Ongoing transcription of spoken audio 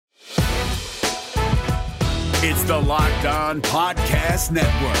It's the Locked On Podcast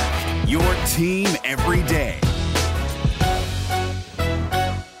Network, your team every day.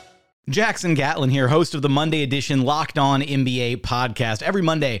 Jackson Gatlin here, host of the Monday edition Locked On NBA podcast. Every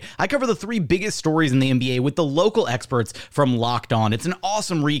Monday, I cover the three biggest stories in the NBA with the local experts from Locked On. It's an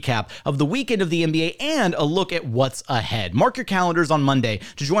awesome recap of the weekend of the NBA and a look at what's ahead. Mark your calendars on Monday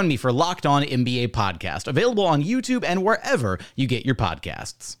to join me for Locked On NBA podcast, available on YouTube and wherever you get your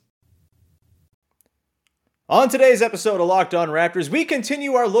podcasts. On today's episode of Locked On Raptors, we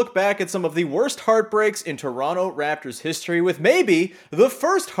continue our look back at some of the worst heartbreaks in Toronto Raptors history, with maybe the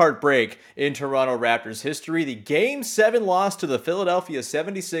first heartbreak in Toronto Raptors history, the Game 7 loss to the Philadelphia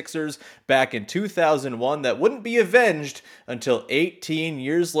 76ers back in 2001 that wouldn't be avenged until 18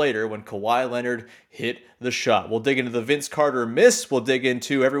 years later when Kawhi Leonard hit the shot. We'll dig into the Vince Carter miss. We'll dig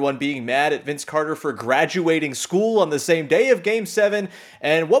into everyone being mad at Vince Carter for graduating school on the same day of Game 7.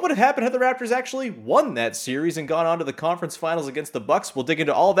 And what would have happened had the Raptors actually won that series and gone on to the conference finals against the Bucks? We'll dig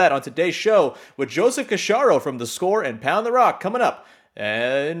into all that on today's show with Joseph Casciaro from The Score and Pound the Rock coming up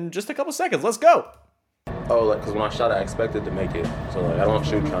in just a couple seconds. Let's go. Oh, because when I shot, I expected to make it. So I don't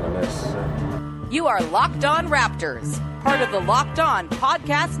shoot trying to miss. You are Locked On Raptors, part of the Locked On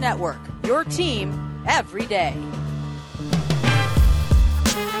Podcast Network, your team every day.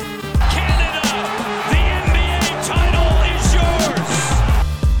 Canada, the NBA title is yours.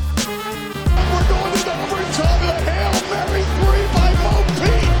 We're going to the overtime of the Hail Mary 3 by Mo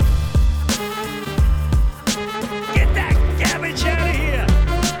Pete. Get that garbage out of here.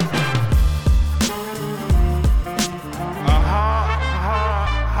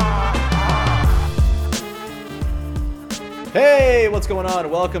 Hey, what's going on?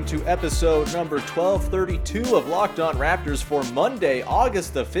 Welcome to episode number 1232 of Locked On Raptors for Monday,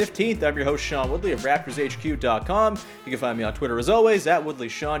 August the 15th. I'm your host, Sean Woodley of RaptorsHQ.com. You can find me on Twitter as always, at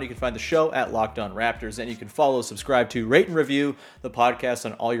WoodleySean. You can find the show at Locked On Raptors, and you can follow, subscribe to, rate, and review the podcast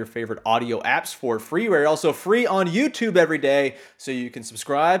on all your favorite audio apps for free. We're also free on YouTube every day, so you can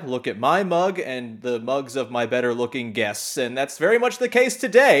subscribe, look at my mug and the mugs of my better-looking guests. And that's very much the case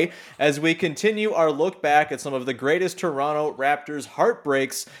today as we continue our look back at some of the greatest Toronto Raptors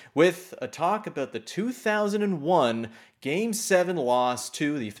heartbreaks with a talk about the 2001 Game 7 loss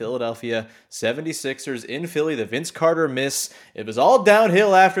to the Philadelphia 76ers in Philly, the Vince Carter miss. It was all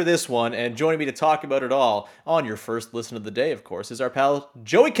downhill after this one, and joining me to talk about it all on your first listen of the day, of course, is our pal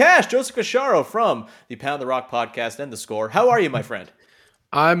Joey Cash, Joseph Casciaro from the Pound the Rock podcast and The Score. How are you, my friend?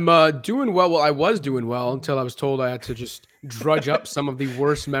 I'm doing well. Well, I was doing well until I was told I had to just drudge up some of the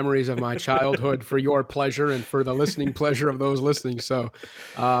worst memories of my childhood for your pleasure and for the listening pleasure of those listening. So,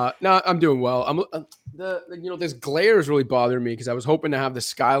 no, I'm doing well. This glare is really bothering me because I was hoping to have the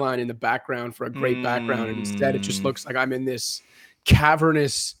skyline in the background for a great background, and instead it just looks like I'm in this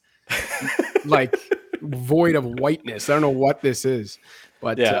cavernous, like void of whiteness. I don't know what this is.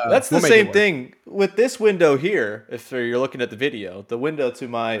 But yeah, that's the same thing with this window here. If you're looking at the video, the window to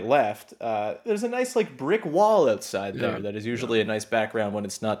my left, there's a nice like brick wall outside there that is usually a nice background when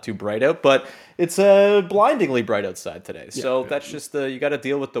it's not too bright out, but it's blindingly bright outside today. So that's just you got to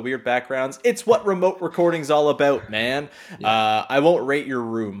deal with the weird backgrounds. It's what remote recording's all about, man. I won't rate your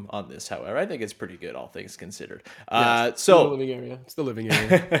room on this, however. I think it's pretty good, all things considered. It's the living area. It's the living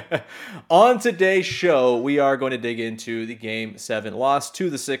area. On today's show, we are going to dig into the Game 7 loss to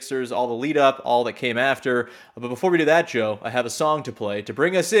the Sixers, all the lead up, all that came after. But before we do that, Joe, I have a song to play to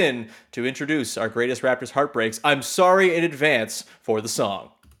bring us in to introduce our greatest Raptors heartbreaks. I'm sorry in advance for the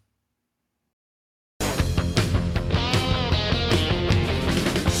song.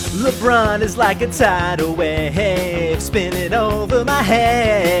 LeBron is like a tidal wave spinning over my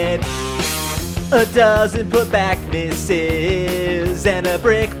head. A dozen put back misses and a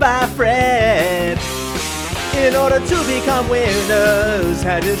brick by Fred. In order to become winners,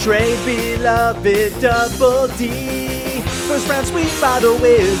 had to trade beloved Double D. First round sweep by the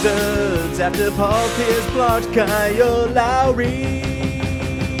Wizards after Paul Pierce blocked Kyle Lowry.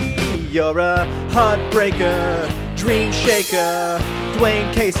 You're a heartbreaker, dream shaker.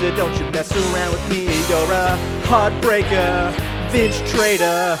 Dwayne Casey, don't you mess around with me. You're a heartbreaker, Vince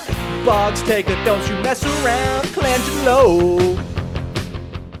Trader. Boggs taker, don't you mess around. Colangelo.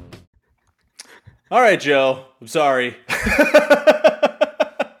 All right, Joe. I'm sorry.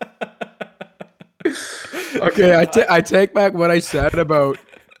 Okay, I take back what I said about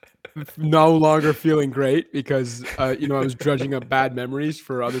no longer feeling great because I was dredging up bad memories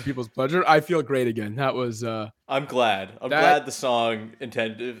for other people's pleasure. I feel great again. That was. I'm glad. I'm glad the song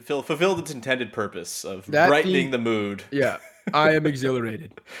fulfilled its intended purpose of brightening the mood. Yeah, I am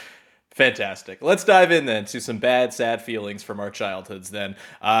exhilarated. Fantastic. Let's dive in then to some bad, sad feelings from our childhoods then.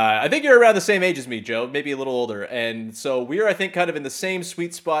 I think you're around the same age as me, Joe, maybe a little older. And so we're, I think, kind of in the same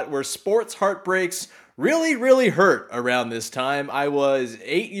sweet spot where sports heartbreaks really, really hurt around this time. I was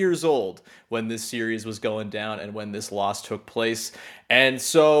 8 years old when this series was going down and when this loss took place. And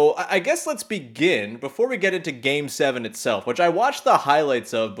so I guess let's begin before we get into Game 7 itself, which I watched the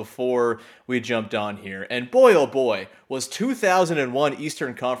highlights of before we jumped on here. And boy, oh boy, was 2001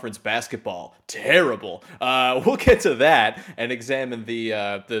 Eastern Conference basketball terrible. We'll get to that and examine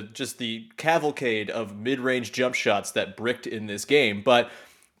the cavalcade of mid-range jump shots that bricked in this game. But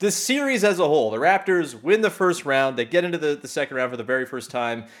the series as a whole, the Raptors win the first round. They get into the second round for the very first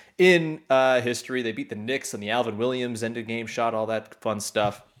time in history. They beat the Knicks and the Alvin Williams end of game shot, all that fun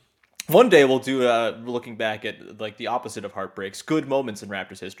stuff. One day we'll do looking back at like the opposite of heartbreaks, good moments in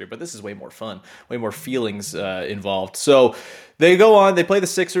Raptors history, but this is way more fun, way more feelings involved. So they go on, they play the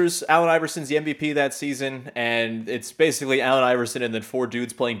Sixers. Allen Iverson's the MVP that season, and it's basically Allen Iverson and then four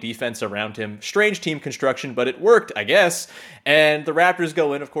dudes playing defense around him. Strange team construction, but it worked, I guess. And the Raptors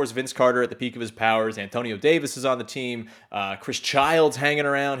go in, of course, Vince Carter at the peak of his powers. Antonio Davis is on the team. Chris Childs hanging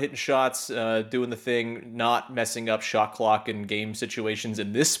around, hitting shots, doing the thing, not messing up shot clock and game situations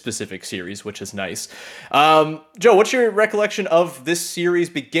in this specific series, which is nice. Joe, what's your recollection of this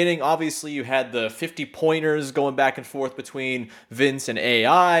series beginning? Obviously, you had the 50-pointers going back and forth between Vince and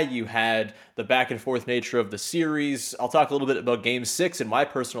AI. You had the back and forth nature of the series. I'll talk a little bit about Game 6 and my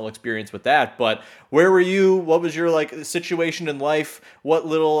personal experience with that, but where were you? What was your situation in life? What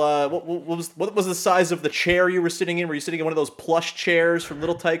little what was the size of the chair you were sitting in? Were you sitting in one of those plush chairs from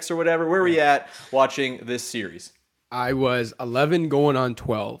Little Tykes or whatever? Where were you at watching this series? I was 11 going on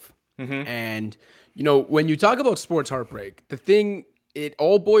 12. And, when you talk about sports heartbreak, it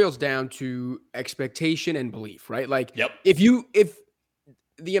all boils down to expectation and belief, right? If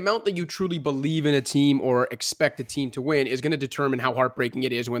the amount that you truly believe in a team or expect a team to win is going to determine how heartbreaking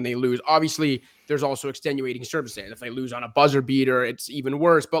it is when they lose. Obviously, there's also extenuating circumstances. If they lose on a buzzer beater, it's even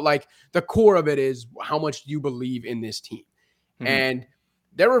worse. But the core of it is how much do you believe in this team? And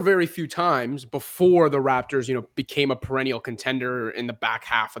there were very few times before the Raptors, became a perennial contender in the back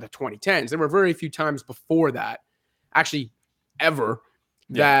half of the 2010s. There were very few times before that, actually ever,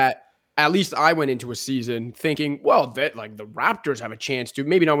 that at least I went into a season thinking, well, that the Raptors have a chance to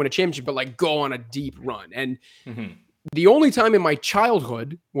maybe not win a championship, but go on a deep run. And the only time in my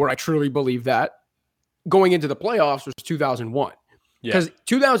childhood where I truly believed that going into the playoffs was 2001. Because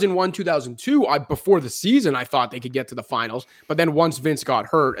 2001, 2002, before the season, I thought they could get to the finals. But then once Vince got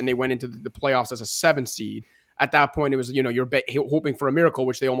hurt and they went into the playoffs as a 7 seed, at that point, it was, you're hoping for a miracle,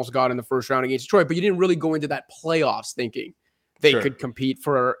 which they almost got in the first round against Detroit. But you didn't really go into that playoffs thinking they could compete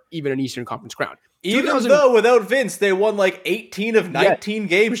for even an Eastern Conference crown. Even though without Vince, they won 18 of 19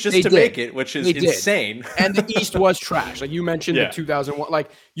 games just to make it, which is insane. And the East was trash. You mentioned the 2001.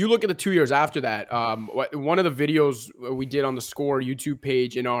 You look at the 2 years after that. One of the videos we did on the Score YouTube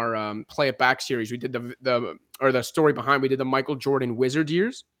page in our Play It Back series, we did the story behind. We did the Michael Jordan Wizard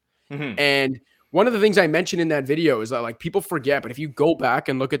years, and one of the things I mentioned in that video is that people forget, but if you go back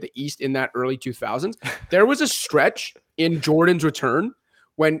and look at the East in that early 2000s, there was a stretch in Jordan's return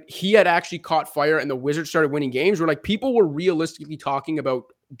when he had actually caught fire and the Wizards started winning games where people were realistically talking about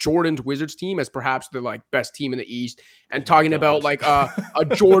Jordan's Wizards team as perhaps the best team in the East and talking about a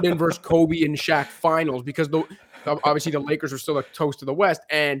Jordan versus Kobe and Shaq finals because obviously the Lakers were still a toast to the West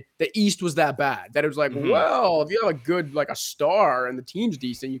and the East was that bad that it was well, if you have a good, a star and the team's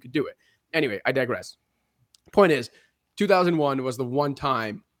decent, you could do it. Anyway, I digress. Point is, 2001 was the one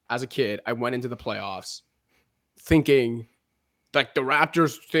time as a kid I went into the playoffs thinking the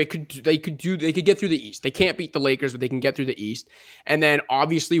Raptors, they could get through the East. They can't beat the Lakers, but they can get through the East. And then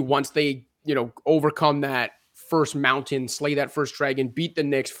obviously once they, overcome that first mountain, slay that first dragon, beat the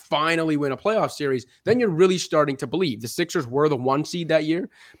Knicks, finally win a playoff series, then you're really starting to believe. The Sixers were the 1 seed that year,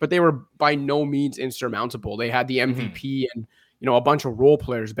 but they were by no means insurmountable. They had the MVP and, a bunch of role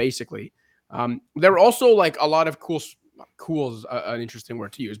players basically. There were also a lot of cool is an interesting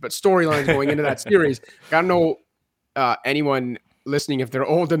word to use, but storylines going into that series. I don't know anyone listening if they're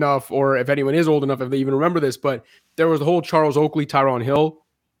old enough or if anyone is old enough if they even remember this, but there was the whole Charles Oakley, Tyronn Hill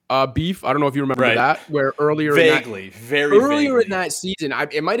beef. I don't know if you remember that, where earlier vaguely in that season,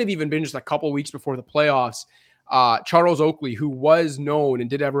 it might have even been just a couple weeks before the playoffs, Charles Oakley, who was known and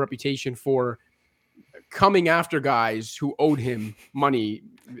did have a reputation for coming after guys who owed him money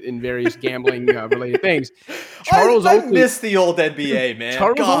in various gambling related things. Charles Oakley missed the old NBA, man.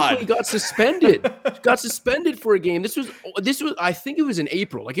 Charles Oakley got suspended for a game. This was I think it was in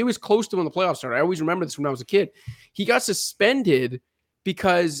April. It was close to when the playoffs started. I always remember this when I was a kid. He got suspended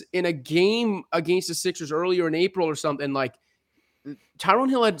because in a game against the Sixers earlier in April or something, like Tyrone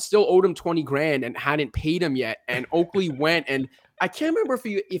Hill had still owed him $20,000 and hadn't paid him yet. And Oakley went, and I can't remember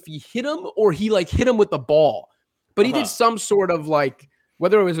if he hit him or he like hit him with the ball, but he did some sort of like,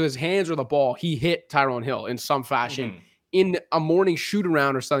 whether it was with his hands or the ball, he hit Tyrone Hill in some fashion in a morning shoot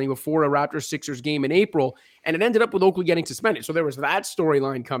around or something before a Raptors Sixers game in April. And it ended up with Oakley getting suspended. So there was that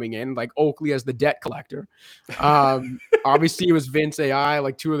storyline coming in, like Oakley as the debt collector. Obviously it was Vince AI,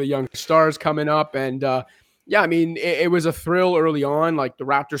 like two of the young stars coming up. And yeah, I mean, it was a thrill early on. Like the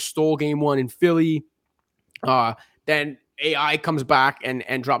Raptors stole game 1 in Philly. Then AI comes back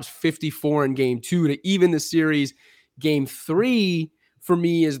and drops 54 in game 2 to even the series. Game 3 for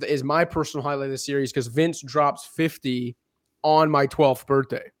me is my personal highlight of the series because Vince drops 50 on my 12th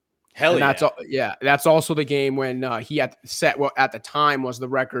birthday. Hell and yeah. That's also the game when he had set what at the time was the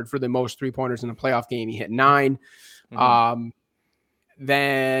record for the most 3-pointers in a playoff game. He hit 9.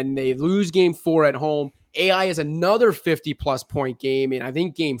 Then they lose game 4 at home. AI is another 50-plus point game, and I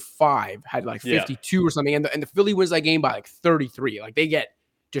think game 5 had like 52 or something, and the Philly wins that game by like 33. Like they get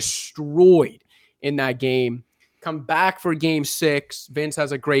destroyed in that game. Come back for game 6. Vince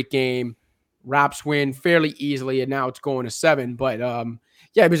has a great game. Raps win fairly easily, and now it's going to 7. But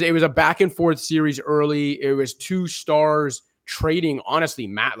yeah, it was a back and forth series early. It was 2 stars trading, honestly,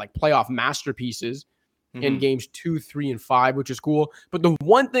 like playoff masterpieces in games 2, 3, and 5, which is cool. But the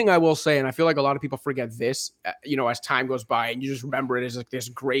one thing I will say, and I feel like a lot of people forget this, as time goes by, and you just remember it as like this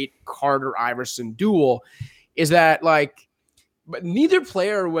great Carter-Iverson duel, is that like, but neither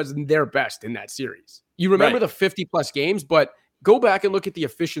player was their best in that series. You remember the 50-plus games, but go back and look at the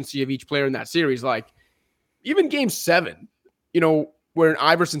efficiency of each player in that series. Like even game 7, where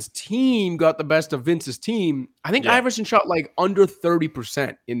Iverson's team got the best of Vince's team, I think Iverson shot like under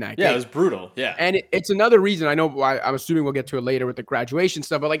 30% in that game. Yeah, it was brutal. Yeah. And it's another reason, I know why, I'm assuming we'll get to it later with the graduation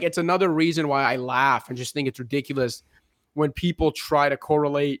stuff, but like it's another reason why I laugh and just think it's ridiculous when people try to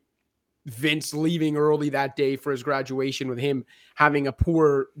correlate Vince leaving early that day for his graduation with him having a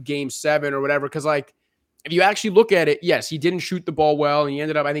poor game 7 or whatever. Because like, if you actually look at it, yes, he didn't shoot the ball well, and he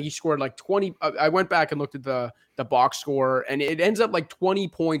ended up, I think he scored like 20. I went back and looked at the box score, and it ends up like 20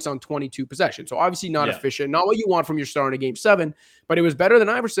 points on 22 possessions. So obviously not efficient, not what you want from your star in a game 7, but it was better than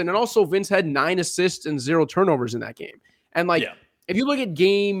Iverson. And also Vince had 9 assists and 0 turnovers in that game. And like, if you look at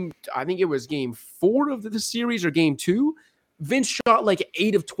I think it was game 4 of the series or game 2, Vince shot like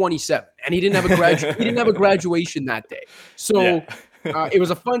 8 of 27, and he didn't have a graduation that day. So. It was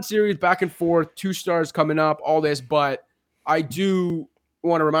a fun series, back and forth, 2 stars coming up, all this, but I do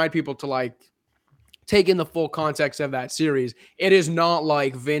want to remind people to like take in the full context of that series. It is not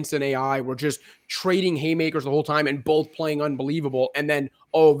like Vince and AI were just trading haymakers the whole time and both playing unbelievable. And then,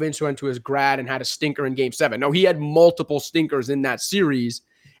 Vince went to his grad and had a stinker in game 7. No, he had multiple stinkers in that series.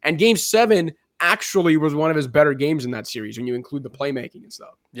 And game 7 actually was one of his better games in that series when you include the playmaking and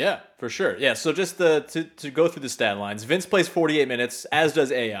stuff. Yeah, for sure. Yeah, so just to go through the stat lines, Vince plays 48 minutes, as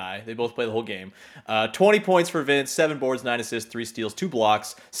does AI. They both play the whole game. 20 points for Vince, 7 boards, 9 assists, 3 steals, 2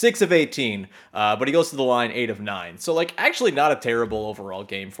 blocks, 6 of 18, but he goes to the line 8 of 9. So, like, actually not a terrible overall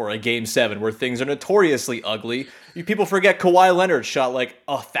game for a game 7 where things are notoriously ugly. People forget Kawhi Leonard shot like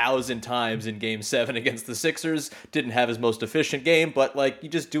 1,000 times in game 7 against the Sixers. Didn't have his most efficient game, but, like, you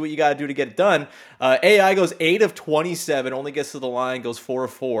just do what you got to do to get it done. AI goes 8 of 27, only gets to the line, goes 4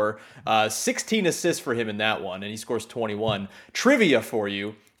 of 4. 16 assists for him in that one, and he scores 21. Trivia for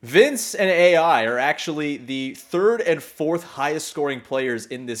you. Vince and AI are actually the 3rd and 4th highest scoring players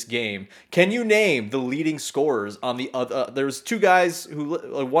in this game. Can you name the leading scorers on the other? There's 2 guys,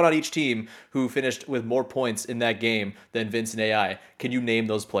 one on each team, who finished with more points in that game than Vince and AI. Can you name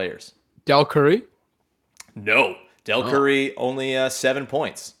those players? Del Curry? No. Del Curry only 7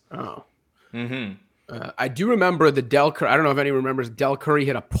 points. Oh. I do remember the Del Curry. I don't know if anyone remembers Del Curry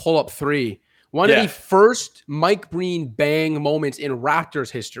hit a pull-up 3. One of the first Mike Breen bang moments in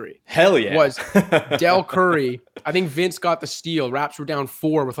Raptors history. Hell yeah. Was Del Curry. I think Vince got the steal. Raps were down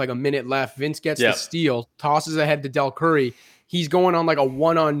 4 with like a minute left. Vince gets the steal, tosses ahead to Del Curry. He's going on like a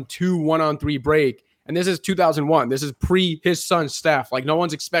 1-on-2, 1-on-3 break. And this is 2001. This is pre his son, Steph. Like no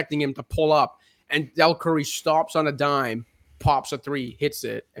one's expecting him to pull up. And Del Curry stops on a dime, pops a 3, hits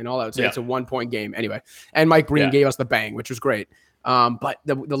it, and all that. So it's a 1-point game anyway. And Mike Breen gave us the bang, which was great. But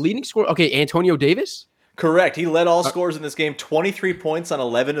the leading score, Antonio Davis? Correct. He led all scorers in this game, 23 points on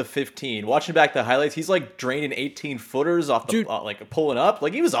 11 of 15. Watching back the highlights, he's like draining 18-footers off the like pulling up.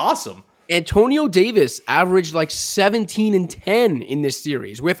 Like he was awesome. Antonio Davis averaged like 17 and 10 in this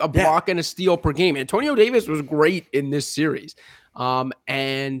series with a block and a steal per game. Antonio Davis was great in this series.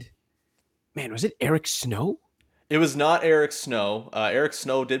 And man, was it Eric Snow? It was not Eric Snow. Eric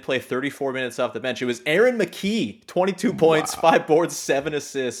Snow did play 34 minutes off the bench. It was Aaron McKee, 22 points, 5 boards, 7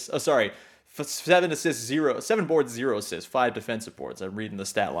 assists. 7 assists, 7 boards, 0 assists, 5 defensive boards. I'm reading the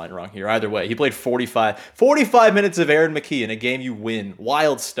stat line wrong here. Either way, he played 45 minutes of Aaron McKee in a game you win.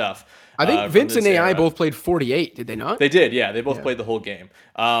 Wild stuff. I think Vince and AI both played 48. Did they not? They did, yeah. They both played the whole game.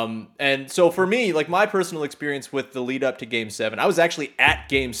 And so for me, like my personal experience with the lead up to Game 7, I was actually at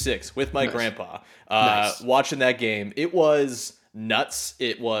Game 6 with my grandpa watching that game. It was nuts.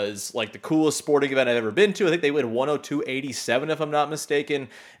 It was like the coolest sporting event I've ever been to. I think they went 102-87 if I'm not mistaken.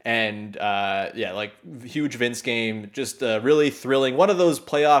 And like huge Vince game, just really thrilling. One of those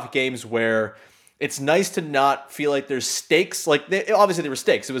playoff games where it's nice to not feel like there's stakes. Like obviously there were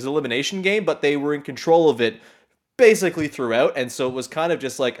stakes. It was an elimination game, but they were in control of it basically throughout. And so it was kind of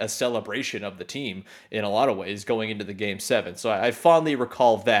just like a celebration of the team in a lot of ways going into the Game 7. So I fondly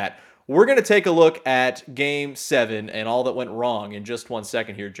recall that. We're going to take a look at Game 7 and all that went wrong in just 1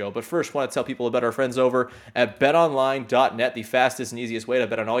 second here, Joe. But first, I want to tell people about our friends over at betonline.net, the fastest and easiest way to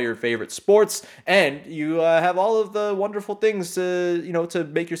bet on all your favorite sports. And you have all of the wonderful things to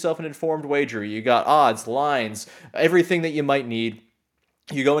make yourself an informed wager. You got odds, lines, everything that you might need.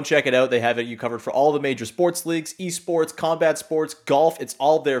 You go and check it out. They have it you covered for all the major sports leagues, esports, combat sports, golf. It's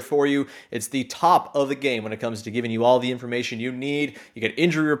all there for you. It's the top of the game when it comes to giving you all the information you need. You get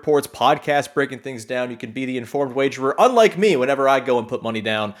injury reports, podcasts breaking things down. You can be the informed wagerer. Unlike me, whenever I go and put money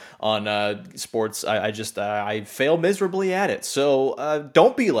down on sports, I fail miserably at it. So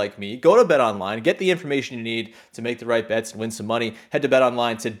don't be like me. Go to BetOnline. Get the information you need to make the right bets and win some money. Head to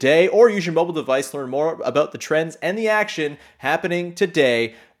BetOnline today or use your mobile device to learn more about the trends and the action happening today.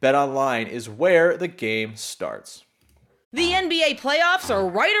 BetOnline is where the game starts. The NBA playoffs are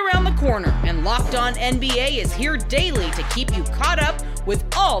right around the corner, and Locked On NBA is here daily to keep you caught up with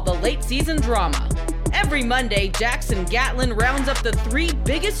all the late season drama. Every Monday, Jackson Gatlin rounds up the 3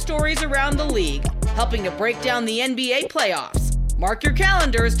 biggest stories around the league, helping to break down the NBA playoffs. Mark your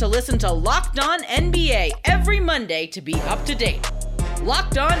calendars to listen to Locked On NBA every Monday to be up to date.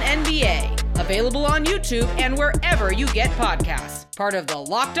 Locked On NBA, available on YouTube and wherever you get podcasts. Part of the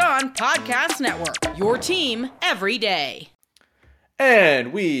Locked On Podcast Network, your team every day.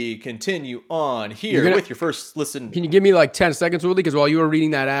 And we continue on here with your first listen. Can you give me like 10 seconds, Willie? Because while you were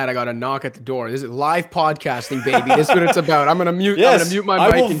reading that ad, I got a knock at the door. This is live podcasting, baby. This is what it's about. I'm gonna mute. Yes, I'm gonna mute my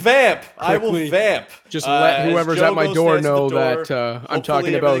mic. I will vamp. Just let whoever's at my door know that I'm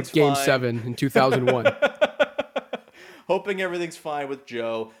talking about Game 7 in 2001. Hoping everything's fine with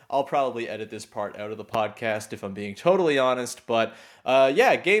Joe. I'll probably edit this part out of the podcast if I'm being totally honest. But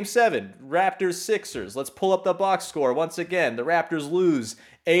Game 7, Raptors-Sixers. Let's pull up the box score once again. The Raptors lose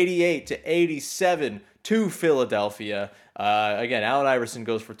 88-87 to Philadelphia. Again, Allen Iverson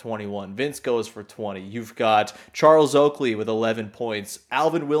goes for 21. Vince goes for 20. You've got Charles Oakley with 11 points.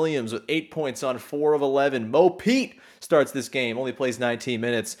 Alvin Williams with 8 points on 4 of 11. Mo Pete starts this game, only plays 19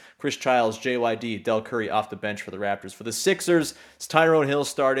 minutes. Chris Childs, JYD, Del Curry off the bench for the Raptors. For the Sixers, it's Tyrone Hill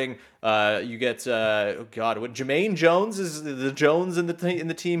starting. You get, Jermaine Jones is the Jones in the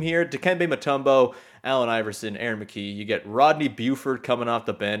team here. Dikembe Mutombo, Allen Iverson, Aaron McKee. You get Rodney Buford coming off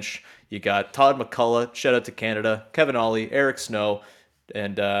the bench. You got Todd McCullough, shout out to Canada, Kevin Ollie, Eric Snow,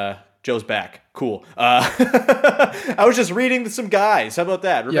 and Joe's back. Cool. I was just reading some guys. How about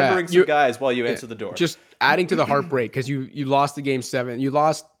that? Remembering some guys while you answer the door. Just adding to the heartbreak because you lost the Game 7. You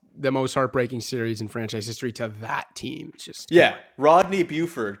lost the most heartbreaking series in franchise history to that team. It's just Rodney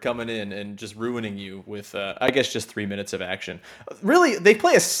Buford coming in and just ruining you with just 3 minutes of action. Really, they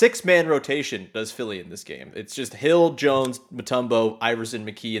play a 6-man rotation, does Philly in this game. It's just Hill, Jones, Mutombo, Iverson,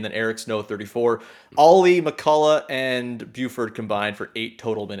 McKee, and then Eric Snow 34. Ollie, McCullough, and Buford combined for 8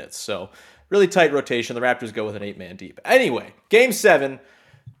 total minutes. So really tight rotation. The Raptors go with an 8-man deep. Anyway, Game 7.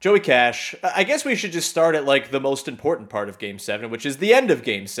 Joey Cash, I guess we should just start at like the most important part of Game 7, which is the end of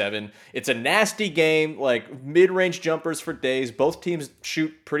Game 7. It's a nasty game, like mid-range jumpers for days. Both teams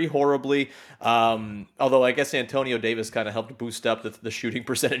shoot pretty horribly. Although I guess Antonio Davis kind of helped boost up the shooting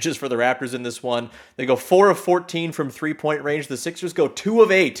percentages for the Raptors in this one. They go 4 of 14 from 3-point range. The Sixers go 2 of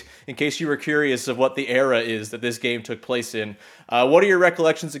 8, in case you were curious of what the era is that this game took place in. What are your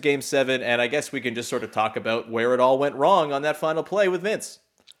recollections of Game 7? And I guess we can just sort of talk about where it all went wrong on that final play with Vince.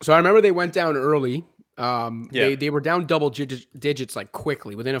 So I remember they went down early. They were down double digits like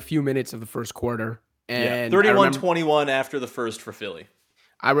quickly within a few minutes of the first quarter. And 31-21 after the first for Philly.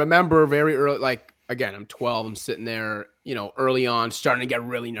 I remember very early, like, again, I'm 12. I'm sitting there, early on, starting to get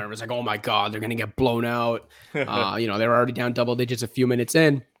really nervous. Like, oh my God, they're going to get blown out. They were already down double digits a few minutes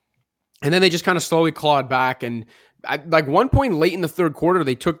in. And then they just kind of slowly clawed back. And at like one point late in the third quarter,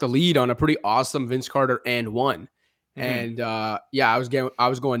 they took the lead on a pretty awesome Vince Carter and one. And I was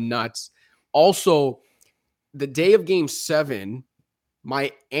going nuts. Also, the day of Game 7,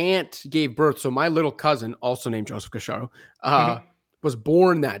 my aunt gave birth. So my little cousin, also named Joseph Casciaro, was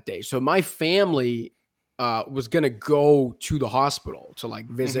born that day. So my family was going to go to the hospital to like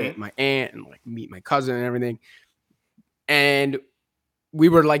visit my aunt and like meet my cousin and everything. And we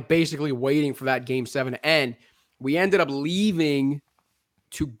were like basically waiting for that Game 7 to end. We ended up leaving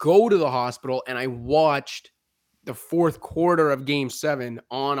to go to the hospital, and I watched the fourth quarter of Game 7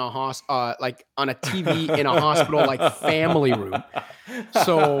 on a on a TV in a hospital like family room.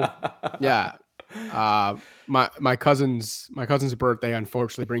 So yeah, my cousin's birthday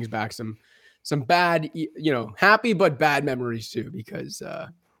unfortunately brings back some bad, happy but bad memories too, because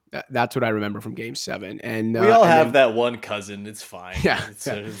that's what I remember from Game 7. And we all have that one cousin. It's fine. Yeah,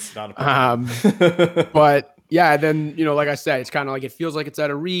 it's not a problem. But yeah, then, like I said, it's kind of like it feels like it's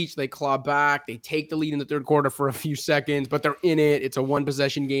out of reach. They claw back. They take the lead in the third quarter for a few seconds, but they're in it. It's a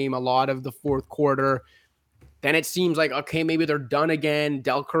one-possession game a lot of the fourth quarter. Then it seems like, okay, maybe they're done again.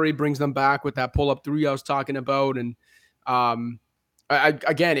 Del Curry brings them back with that pull-up three I was talking about. And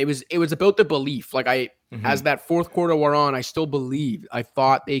again, it was about the belief. Like as that fourth quarter wore on, I still believed. I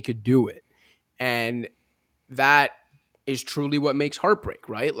thought they could do it. And that is truly what makes heartbreak,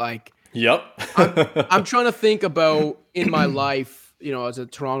 right? Like, yep. I'm trying to think about in my life, as a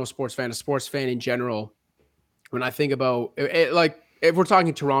Toronto sports fan, a sports fan in general, when I think about it, like if we're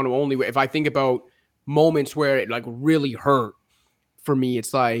talking Toronto only, if I think about moments where it like really hurt for me,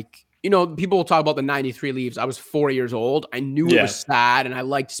 it's like, people will talk about the 93 Leafs. I was 4 years old. I knew it was sad and I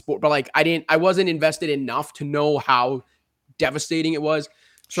liked sport, but like I wasn't invested enough to know how devastating it was.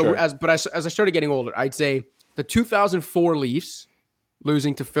 So as I started getting older, I'd say the 2004 Leafs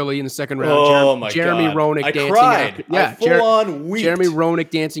losing to Philly in the second round. Oh my Jeremy God. Roenick I dancing. cried. Yeah, full on weeped. Jeremy Roenick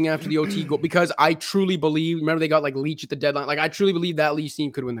dancing after the OT goal, because I truly believe. Remember, they got like Leach at the deadline. Like I truly believe that Leafs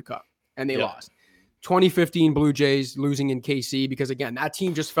team could win the cup, and they lost. 2015 Blue Jays losing in KC, because again, that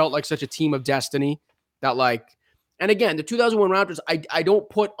team just felt like such a team of destiny that like. And again, the 2001 Raptors, I don't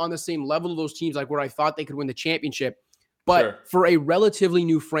put on the same level of those teams like where I thought they could win the championship. But for a relatively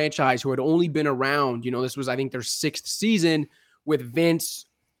new franchise who had only been around, this was, I think, their sixth season with Vince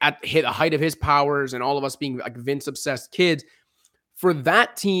at the height of his powers and all of us being like Vince-obsessed kids. For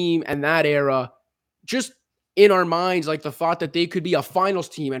that team and that era, just in our minds, like the thought that they could be a finals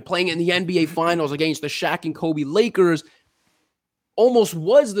team and playing in the NBA finals against the Shaq and Kobe Lakers almost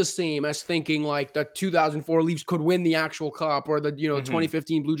was the same as thinking like the 2004 Leafs could win the actual cup, or the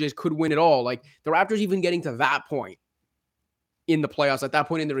 2015 Blue Jays could win it all. Like the Raptors even getting to that point in the playoffs, at that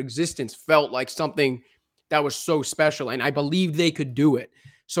point in their existence, felt like something that was so special, and I believed they could do it.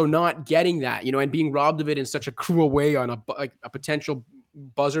 So not getting that, and being robbed of it in such a cruel way on a potential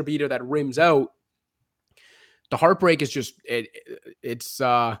buzzer beater that rims out, the heartbreak is just it's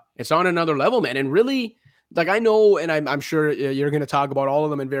on another level, man. And really, like I know, and I'm sure you're going to talk about all of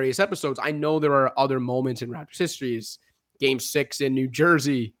them in various episodes. I know there are other moments in Raptors history. Game 6 in New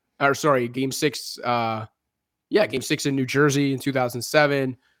Jersey, Game 6. Game 6 in New Jersey in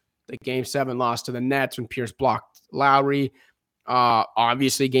 2007. The Game 7 loss to the Nets when Pierce blocked Lowry.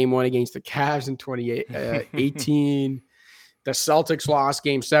 Obviously, Game 1 against the Cavs in 2018. The Celtics lost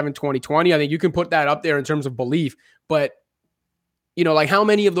Game 7 2020. I think you can put that up there in terms of belief. But, like how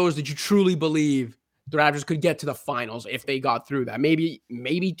many of those did you truly believe the Raptors could get to the finals if they got through that? Maybe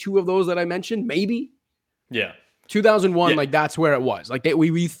 2 of those that I mentioned, maybe. Yeah. 2001, like that's where it was. Like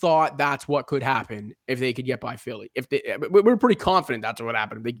we thought that's what could happen if they could get by Philly. We're pretty confident that's what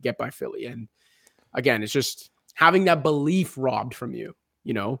happened if they could get by Philly. And again, it's just having that belief robbed from you.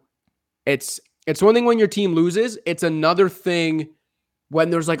 It's one thing when your team loses. It's another thing when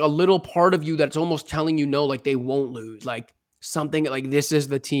there's like a little part of you that's almost telling you no, like they won't lose. Like something like this is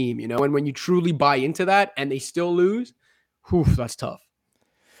the team, And when you truly buy into that and they still lose, that's tough.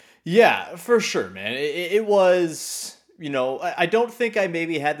 Yeah, for sure, man. It was, I don't think I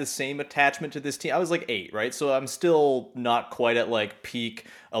maybe had the same attachment to this team. I was like 8, right? So I'm still not quite at like peak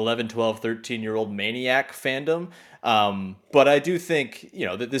 11, 12, 13-year-old maniac fandom. But I do think,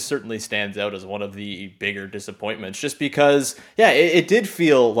 that this certainly stands out as one of the bigger disappointments, just because, it did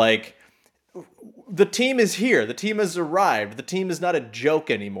feel like the team is here. The team has arrived. The team is not a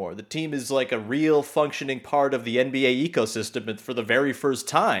joke anymore. The team is like a real functioning part of the NBA ecosystem for the very first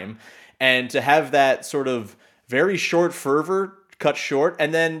time. And to have that sort of very short fervor cut short,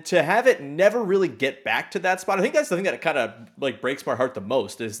 and then to have it never really get back to that spot. I think that's the thing that kind of like breaks my heart the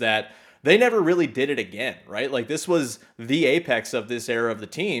most, is that they never really did it again, right? Like this was the apex of this era of the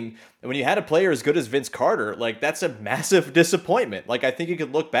team. And when you had a player as good as Vince Carter, like that's a massive disappointment. Like I think you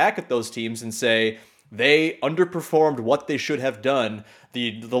could look back at those teams and say, they underperformed what they should have done,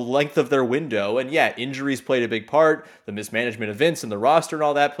 the length of their window. And yeah, injuries played a big part. The mismanagement of Vince and the roster and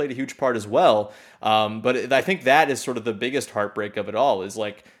all that played a huge part as well. But I think that is sort of the biggest heartbreak of it all, is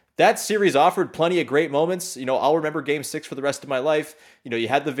like, that series offered plenty of great moments. You know, I'll remember Game 6 for the rest of my life. You know, you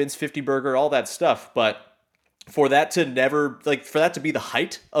had the Vince 50 burger, all that stuff. But for that to be the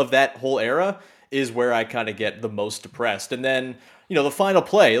height of that whole era is where I kind of get the most depressed. And then, you know, the final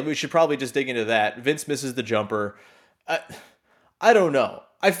play, we should probably just dig into that. Vince misses the jumper. I don't know.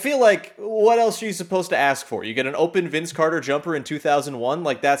 I feel like, what else are you supposed to ask for? You get an open Vince Carter jumper in 2001?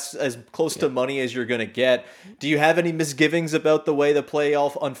 Like, that's as close to money as you're going to get. Do you have any misgivings about the way the play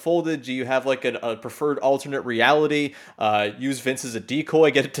all unfolded? Do you have, like, a preferred alternate reality? Use Vince as a decoy,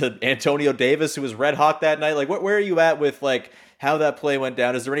 get it to Antonio Davis, who was red hot that night? Like, where are you at with, like, how that play went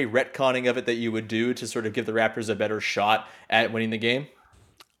down? Is there any retconning of it that you would do to sort of give the Raptors a better shot at winning the game?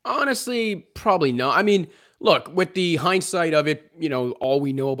 Honestly, probably not. I mean, look, with the hindsight of it, you know, all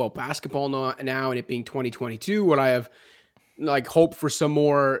we know about basketball now and it being 2022, would I have like hoped for some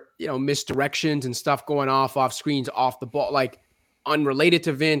more, you know, misdirections and stuff going off screens, off the ball, like unrelated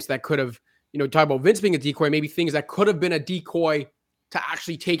to Vince that could have, you know, talk about Vince being a decoy, maybe things that could have been a decoy to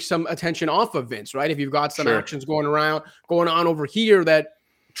actually take some attention off of Vince, right? If you've got some actions going on over here that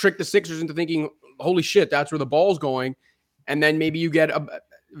trick the Sixers into thinking, holy shit, that's where the ball's going. And then maybe you get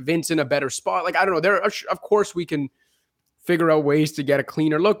Vince in a better spot. Like, I don't know. Of course, we can figure out ways to get a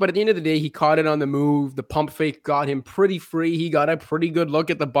cleaner look, but at the end of the day, he caught it on the move. The pump fake got him pretty free. He got a pretty good look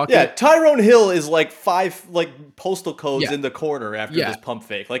at the bucket. Yeah, Tyrone Hill is like 5 postal codes in the corner after this pump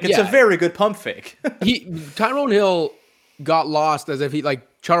fake. Like, it's a very good pump fake. Tyrone Hill got lost as if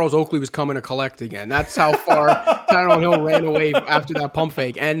Charles Oakley was coming to collect again. That's how far Tyrone Hill ran away after that pump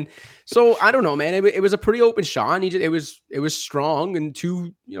fake. And so I don't know, man. It was a pretty open shot. And it was strong and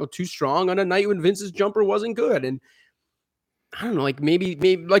too strong on a night when Vince's jumper wasn't good. And I don't know, like maybe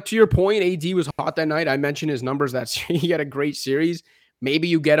like to your point, AD was hot that night. I mentioned his numbers. He had a great series. Maybe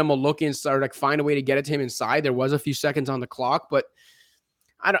you get him a look inside, or like find a way to get it to him inside. There was a few seconds on the clock, but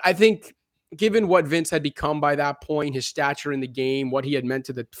I think, given what Vince had become by that point, his stature in the game, what he had meant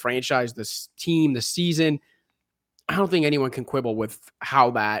to the franchise, the team, the season, I don't think anyone can quibble with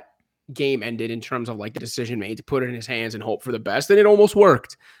how that game ended in terms of like the decision made to put it in his hands and hope for the best. And it almost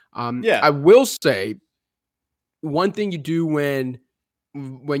worked. I will say one thing you do when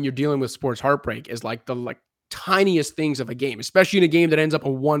you're dealing with sports heartbreak is like the tiniest things of a game, especially in a game that ends up a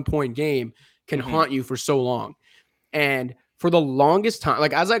 1-point game, can haunt you for so long. And for the longest time,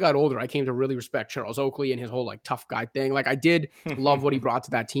 like as I got older, I came to really respect Charles Oakley and his whole like tough guy thing. Like I did love what he brought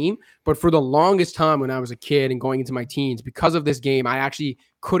to that team. But for the longest time when I was a kid and going into my teens, because of this game, I actually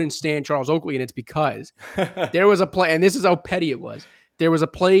couldn't stand Charles Oakley. And it's because there was a play, and this is how petty it was. There was a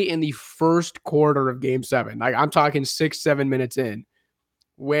play in the first quarter of Game 7. Like I'm talking 6-7 minutes in,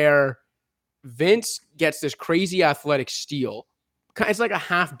 where Vince gets this crazy athletic steal. It's like a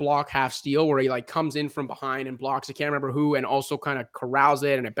half block, half steal, where he like comes in from behind and blocks. I can't remember who, and also kind of corrals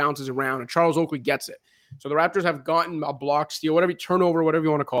it, and it bounces around, and Charles Oakley gets it. So the Raptors have gotten a block steal, turnover, whatever you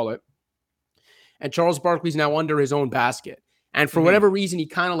want to call it. And Charles Barkley's now under his own basket. And for whatever reason, he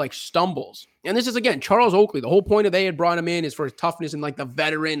kind of like stumbles. And this is, again, Charles Oakley. The whole point of they had brought him in is for his toughness and like the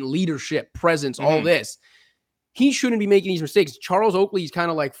veteran leadership, presence, all this. He shouldn't be making these mistakes. Charles Oakley's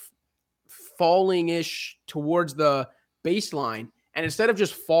kind of like falling-ish towards the baseline. And instead of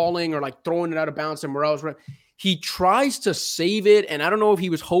just falling or like throwing it out of bounds somewhere else, he tries to save it. And I don't know if he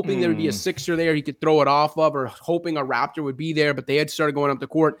was hoping there would be a Sixer there he could throw it off of, or hoping a Raptor would be there, but they had started going up the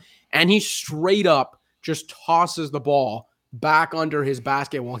court. And he straight up just tosses the ball back under his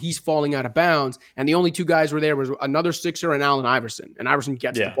basket while he's falling out of bounds. And the only two guys were there was another Sixer and Allen Iverson. And Iverson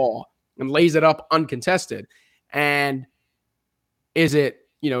gets the ball and lays it up uncontested. And is it,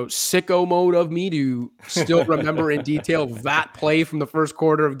 sicko mode of me to still remember in detail that play from the first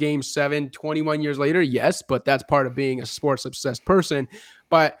quarter of Game 7, 21 years later? Yes, but that's part of being a sports-obsessed person.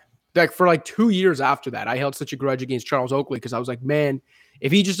 But like for like 2 years after that, I held such a grudge against Charles Oakley because I was like, man,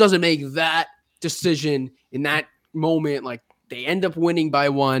 if he just doesn't make that decision in that moment, like they end up winning by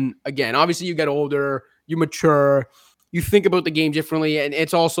 1. Again, obviously you get older, you mature, you think about the game differently, and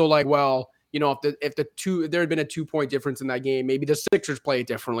it's also like, well, if there had been a 2-point difference in that game, maybe the Sixers play it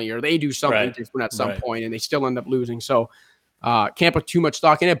differently, or they do something different at some point, and they still end up losing. So can't put too much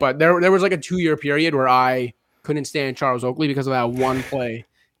stock in it. But there was like a 2-year period where I couldn't stand Charles Oakley because of that one play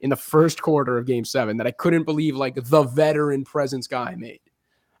in the first quarter of Game 7 that I couldn't believe like the veteran presence guy made.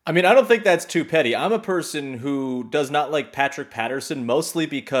 I mean, I don't think that's too petty. I'm a person who does not like Patrick Patterson, mostly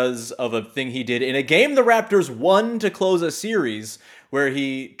because of a thing he did in a game the Raptors won to close a series, where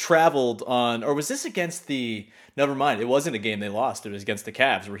he traveled on, or was this against the, never mind, it wasn't a game they lost, it was against the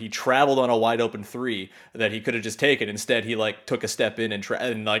Cavs, where he traveled on a wide open three that he could have just taken. Instead, he like took a step in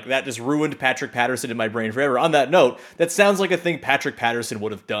and like that just ruined Patrick Patterson in my brain forever. On that note, that sounds like a thing Patrick Patterson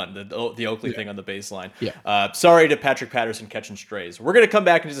would have done, the Oakley thing on the baseline. Yeah. Sorry to Patrick Patterson catching strays. We're going to come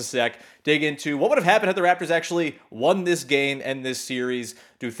back in just a sec, dig into what would have happened had the Raptors actually won this game and this series.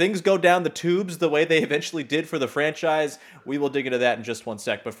 Do things go down the tubes the way they eventually did for the franchise? We will dig into that in just one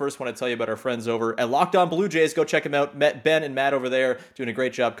sec. But first, I want to tell you about our friends over at Locked On Blue Jays. Go check them out. Ben and Matt over there doing a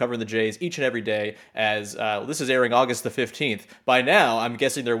great job covering the Jays each and every day. As this is airing August the 15th. By now, I'm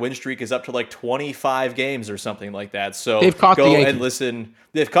guessing their win streak is up to like 25 games or something like that. So they've caught go the Yankees. and listen.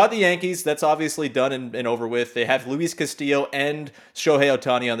 They've caught the Yankees. That's obviously done and over with. They have Luis Castillo and Shohei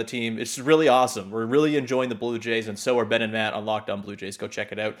Ohtani on the team. It's really awesome. We're really enjoying the Blue Jays, and so are Ben and Matt on Locked On Blue Jays. Go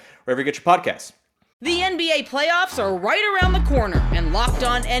check it out wherever you get your podcasts. The NBA playoffs are right around the corner, and Locked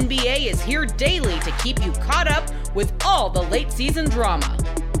On NBA is here daily to keep you caught up with all the late season drama.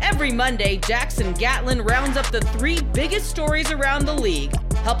 Every Monday, Jackson Gatlin rounds up the 3 biggest stories around the league,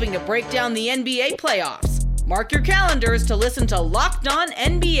 helping to break down the NBA playoffs. Mark your calendars to listen to Locked On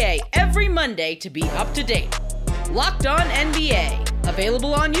NBA every Monday to be up to date. Locked On NBA,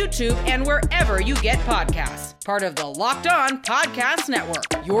 available on YouTube and wherever you get podcasts. Part of the Locked On Podcast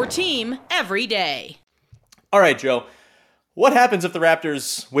Network, your team every day. All right, Joe. What happens if the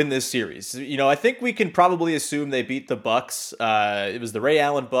Raptors win this series? You know, I think we can probably assume they beat the Bucks. It was the Ray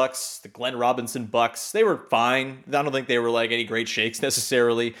Allen Bucks, the Glenn Robinson Bucks. They were fine. I don't think they were like any great shakes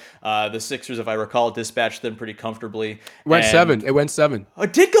necessarily. The Sixers, if I recall, dispatched them pretty comfortably. It went 7. Oh,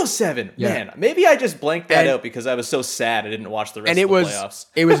 it did go 7. Yeah. Man, maybe I just blanked that out because I was so sad I didn't watch the rest of the playoffs.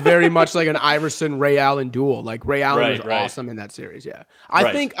 It was very much like an Iverson-Ray Allen duel. Like Ray Allen was awesome in that series. Yeah,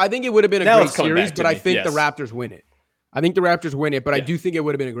 I think it would have been a great series, but I think the Raptors win it. But I do think it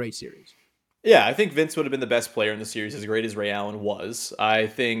would have been a great series. Yeah, I think Vince would have been the best player in the series, as great as Ray Allen was. I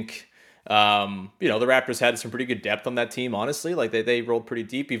think, the Raptors had some pretty good depth on that team, honestly. Like, they rolled pretty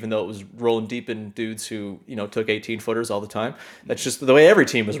deep, even though it was rolling deep in dudes who, took 18-footers all the time. That's just the way every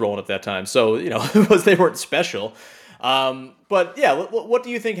team was rolling at that time. So, they weren't special. But yeah, what do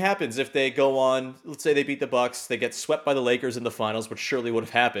you think happens if they go on? Let's say they beat the Bucks, they get swept by the Lakers in the finals, which surely would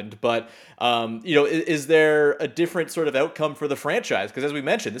have happened. But is there a different sort of outcome for the franchise? Because as we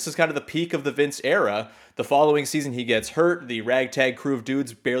mentioned, this is kind of the peak of the Vince era. The following season, he gets hurt. The ragtag crew of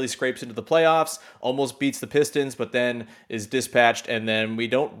dudes barely scrapes into the playoffs, almost beats the Pistons, but then is dispatched. And then we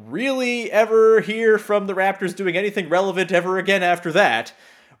don't really ever hear from the Raptors doing anything relevant ever again after that.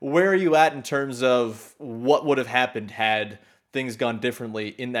 Where are you at in terms of what would have happened had things gone differently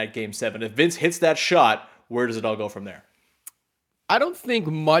in that Game 7? If Vince hits that shot, where does it all go from there? I don't think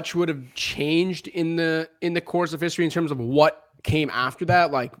much would have changed in the course of history in terms of what came after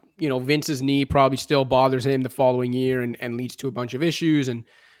that. Like, Vince's knee probably still bothers him the following year and leads to a bunch of issues, and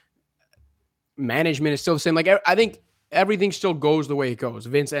management is still the same. Like, I think everything still goes the way it goes.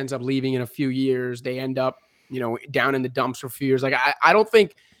 Vince ends up leaving in a few years. They end up, down in the dumps for a few years. Like, I don't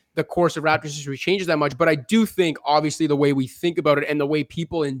think the course of Raptors history changes that much, but I do think obviously the way we think about it and the way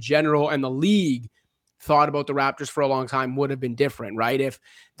people in general and the league thought about the Raptors for a long time would have been different, right? If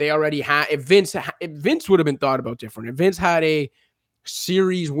Vince would have been thought about different, if Vince had a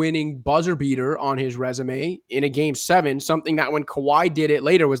series winning buzzer beater on his resume in a Game 7, something that when Kawhi did it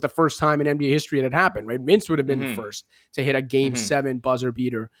later was the first time in NBA history it had happened, right? Vince would have been the first to hit a Game 7 buzzer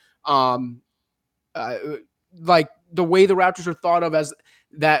beater. Like the way the Raptors are thought of as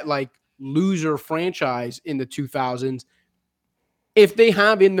that like loser franchise in the 2000s, if they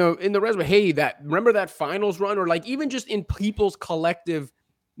have in the resume, hey, remember that finals run, or like even just in people's collective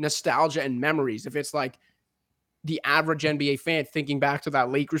nostalgia and memories, if it's like the average NBA fan thinking back to that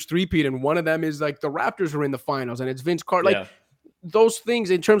Lakers three-peat and one of them is like the Raptors were in the finals and it's Vince Carter, like those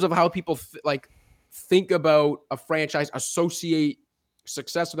things in terms of how people think about a franchise, associate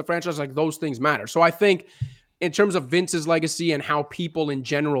success with the franchise, like those things matter. So I think in terms of Vince's legacy and how people in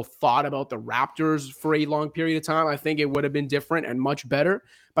general thought about the Raptors for a long period of time, I think it would have been different and much better.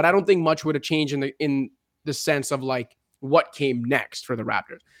 But I don't think much would have changed in the sense of like what came next for the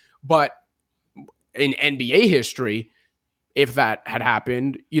Raptors. But in NBA history, if that had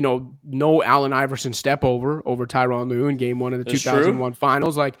happened, no Allen Iverson step over Tyronn Lue in Game 1 of the 2001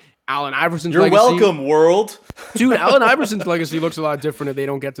 finals. Like Allen Iverson's You're legacy. welcome, world. Dude, Allen Iverson's legacy looks a lot different if they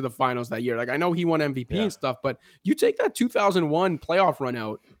don't get to the finals that year. Like, I know he won MVP and stuff, but you take that 2001 playoff run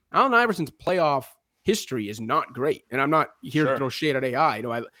out, Allen Iverson's playoff history is not great. And I'm not here to throw shade at AI.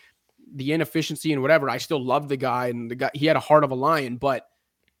 The inefficiency and whatever, I still love the guy, and he had a heart of a lion, but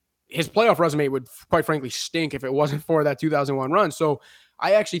his playoff resume would quite frankly stink if it wasn't for that 2001 run. So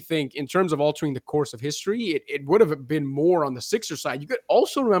I actually think in terms of altering the course of history, it would have been more on the Sixers side. You could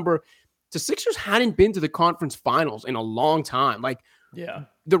also remember the Sixers hadn't been to the conference finals in a long time. Like, yeah,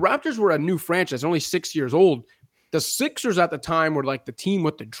 the Raptors were a new franchise, only 6 years old. The Sixers at the time were like the team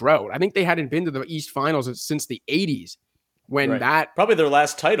with the drought. I think they hadn't been to the East Finals since the 80s when that probably their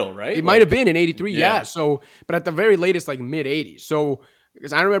last title, right? It might have been in 83. Yeah. So, but at the very latest, like mid 80s. So,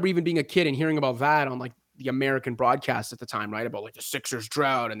 because I remember even being a kid and hearing about that on like the American broadcast at the time, right? About like the Sixers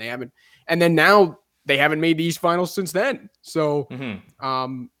drought, and then now they haven't made the East Finals since then. So,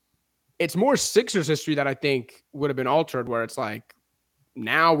 it's more Sixers history that I think would have been altered, where it's like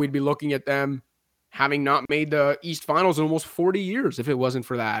now we'd be looking at them having not made the East Finals in almost 40 years if it wasn't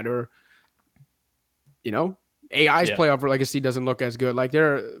for that. Or, AI's playoff legacy doesn't look as good. Like,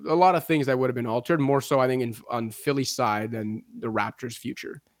 there are a lot of things that would have been altered, more so I think on Philly's side than the Raptors'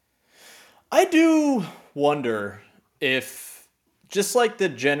 future. I do wonder if just like the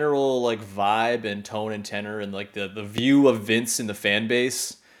general like vibe and tone and tenor and like the view of Vince in the fan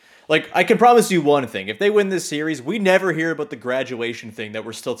base. Like, I can promise you one thing. If they win this series, we never hear about the graduation thing that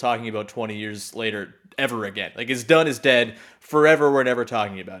we're still talking about 20 years later ever again. Like, it's done, it's dead. Forever, we're never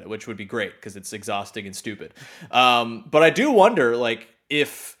talking about it, which would be great because it's exhausting and stupid. But I do wonder, like,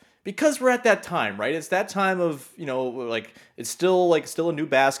 if... Because we're at that time, right? It's that time of, like, it's still a new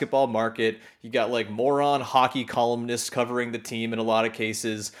basketball market. You got like moron hockey columnists covering the team in a lot of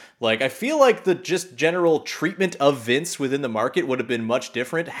cases. Like, I feel like the just general treatment of Vince within the market would have been much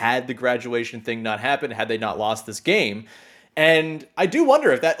different had the graduation thing not happened, had they not lost this game. And I do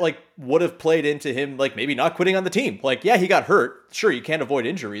wonder if that like would have played into him, like maybe not quitting on the team. Like, yeah, he got hurt. Sure, you can't avoid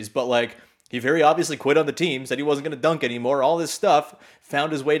injuries, but like, he very obviously quit on the team, said he wasn't going to dunk anymore, all this stuff,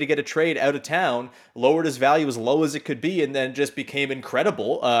 found his way to get a trade out of town, lowered his value as low as it could be, and then just became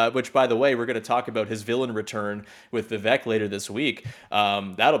incredible, which, by the way, we're going to talk about his villain return with Vivek later this week.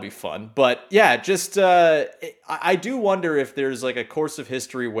 That'll be fun. But yeah, just I do wonder if there's like a course of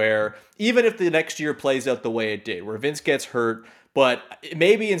history where, even if the next year plays out the way it did, where Vince gets hurt, but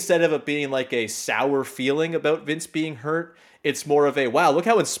maybe instead of it being like a sour feeling about Vince being hurt, it's more of a, wow, look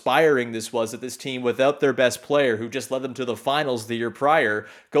how inspiring this was that this team without their best player who just led them to the finals the year prior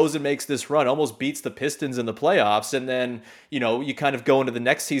goes and makes this run, almost beats the Pistons in the playoffs. And then, you kind of go into the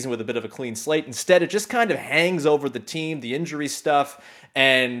next season with a bit of a clean slate. Instead, it just kind of hangs over the team, the injury stuff.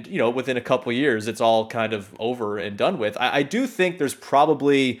 And, within a couple of years, it's all kind of over and done with. I do think there's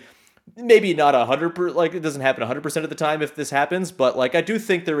probably... Maybe not 100%, like it doesn't happen 100% of the time if this happens, but like I do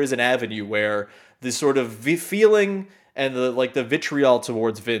think there is an avenue where this sort of feeling and the vitriol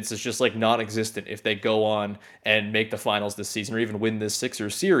towards Vince is just like non-existent if they go on and make the finals this season or even win this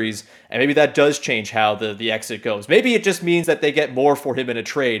Sixers series. And maybe that does change how the exit goes. Maybe it just means that they get more for him in a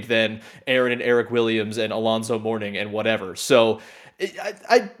trade than Aaron and Eric Williams and Alonzo Mourning and whatever. So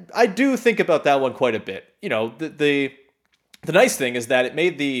I do think about that one quite a bit. The nice thing is that it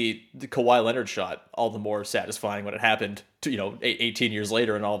made the Kawhi Leonard shot all the more satisfying when it happened 18 years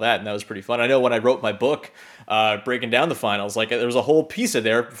later and all that, and that was pretty fun. I know when I wrote my book breaking down the finals, like there was a whole piece of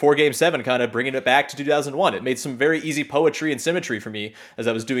there before Game 7 kind of bringing it back to 2001. It made some very easy poetry and symmetry for me as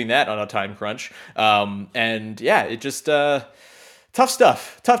I was doing that on a time crunch. And yeah, it just... Tough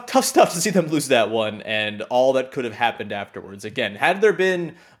stuff to see them lose that one and all that could have happened afterwards. Again, had there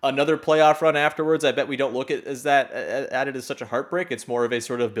been another playoff run afterwards, I bet we don't look at it as such a heartbreak. It's more of a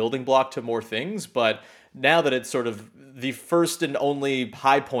sort of building block to more things. But now that it's sort of the first and only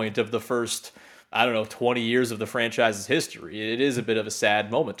high point of the first, 20 years of the franchise's history, it is a bit of a sad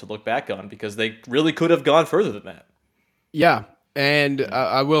moment to look back on because they really could have gone further than that. Yeah. And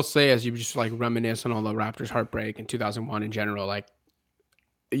I will say, as you just like reminisce on all the Raptors heartbreak in 2001 in general, like,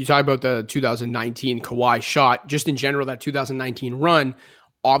 you talk about the 2019 Kawhi shot, just in general, that 2019 run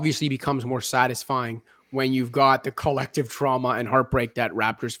obviously becomes more satisfying when you've got the collective trauma and heartbreak that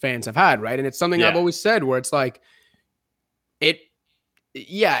Raptors fans have had, right? And it's something I've always said where it's like,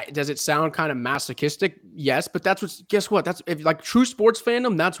 does it sound kind of masochistic? Yes, but guess what? That's if like true sports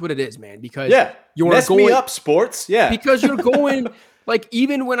fandom, that's what it is, man. Because you're mess going me up, sports. Yeah. Because you're going like,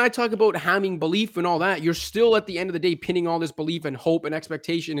 even when I talk about having belief and all that, you're still at the end of the day pinning all this belief and hope and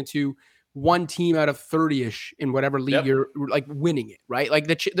expectation into one team out of 30-ish in whatever league you're like winning it, right? Like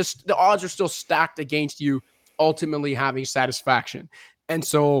the odds are still stacked against you ultimately having satisfaction. And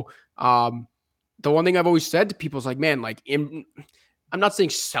so the one thing I've always said to people is like, man, like I'm not saying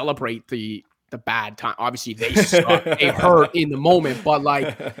celebrate the bad time. Obviously they suck, they hurt in the moment, but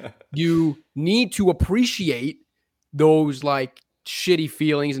like you need to appreciate those like shitty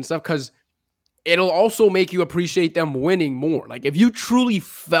feelings and stuff, because it'll also make you appreciate them winning more. Like if you truly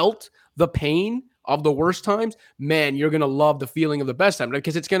felt the pain of the worst times, man, you're going to love the feeling of the best time,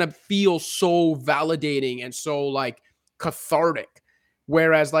 because it's going to feel so validating and so like cathartic.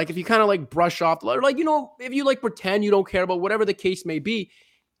 Whereas like if you kind of like brush off, like, you know, if you like pretend you don't care about whatever the case may be,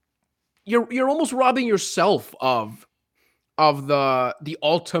 you're almost robbing yourself of the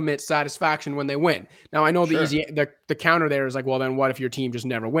ultimate satisfaction when they win. Now I know the counter there is like, well, then what if your team just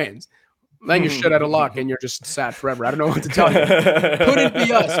never wins? Then you're shit out of luck and you're just sad forever. I don't know what to tell you. Couldn't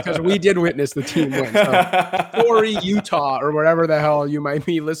be us, because we did witness the team win. So, sorry, Utah, or wherever the hell you might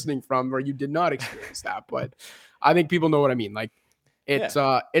be listening from, where you did not experience that. But I think people know what I mean. Like it's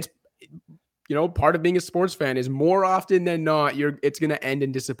you know, part of being a sports fan is more often than not, it's going to end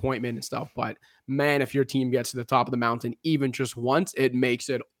in disappointment and stuff. But man, if your team gets to the top of the mountain, even just once, it makes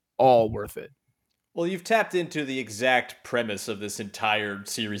it all worth it. Well, you've tapped into the exact premise of this entire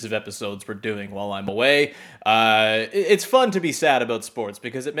series of episodes we're doing while I'm away. It's fun to be sad about sports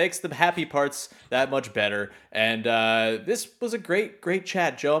because it makes the happy parts that much better. And this was a great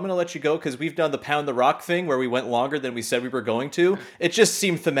chat, Joe. I'm going to let you go because we've done the Pound the Rock thing where we went longer than we said we were going to. It just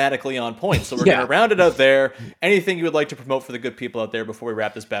seemed thematically on point. So we're going to round it out there. Anything you would like to promote for the good people out there before we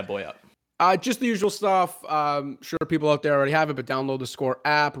wrap this bad boy up? Just the usual stuff. Sure, people out there already have it, but download the Score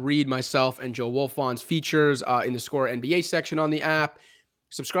app. Read myself and Joe Wolfon's features in the Score NBA section on the app.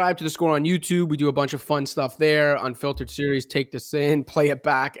 Subscribe to the Score on YouTube. We do a bunch of fun stuff there. Unfiltered series, take this in, play it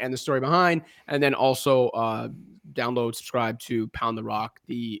back, and the story behind. And then also download, subscribe to Pound the Rock,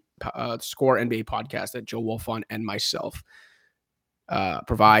 the Score NBA podcast that Joe Wolfon and myself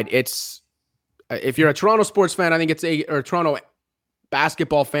provide. It's if you're a Toronto sports fan, I think it's or Toronto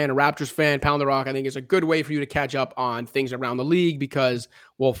basketball fan, a Raptors fan, Pound the Rock, I think is a good way for you to catch up on things around the league, because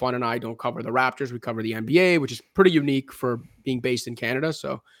Wolfon and I don't cover the Raptors. We cover the NBA, which is pretty unique for being based in Canada.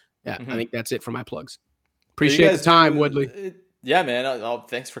 So, I think that's it for my plugs. Appreciate the time, Woodley. Yeah, man.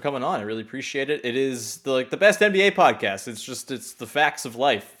 Thanks for coming on. I really appreciate it. It is the best NBA podcast. It's the facts of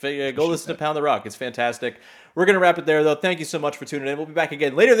life. Go listen to Pound the Rock. It's fantastic. We're going to wrap it there, though. Thank you so much for tuning in. We'll be back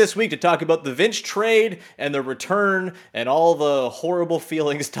again later this week to talk about the Vince trade and the return and all the horrible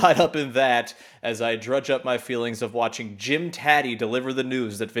feelings tied up in that, as I drudge up my feelings of watching Jim Taddy deliver the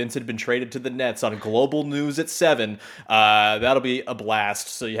news that Vince had been traded to the Nets on Global News at 7. That'll be a blast,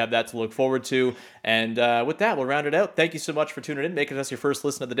 so you have that to look forward to. And with that, we'll round it out. Thank you so much for tuning in, making us your first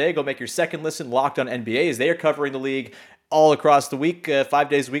listen of the day. Go make your second listen Locked on NBA, as they are covering the league all across the week, 5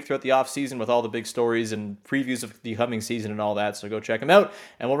 days a week throughout the offseason, with all the big stories and previews of the coming season and all that. So go check them out,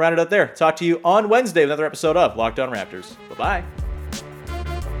 and we'll round it out there. Talk to you on Wednesday with another episode of Locked on Raptors. Bye-bye.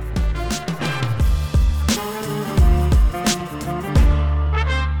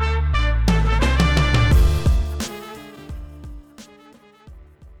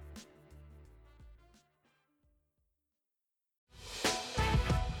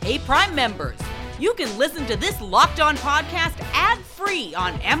 Hey, Prime members, you can listen to this Locked On podcast ad-free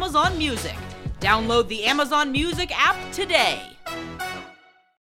on Amazon Music. Download the Amazon Music app today.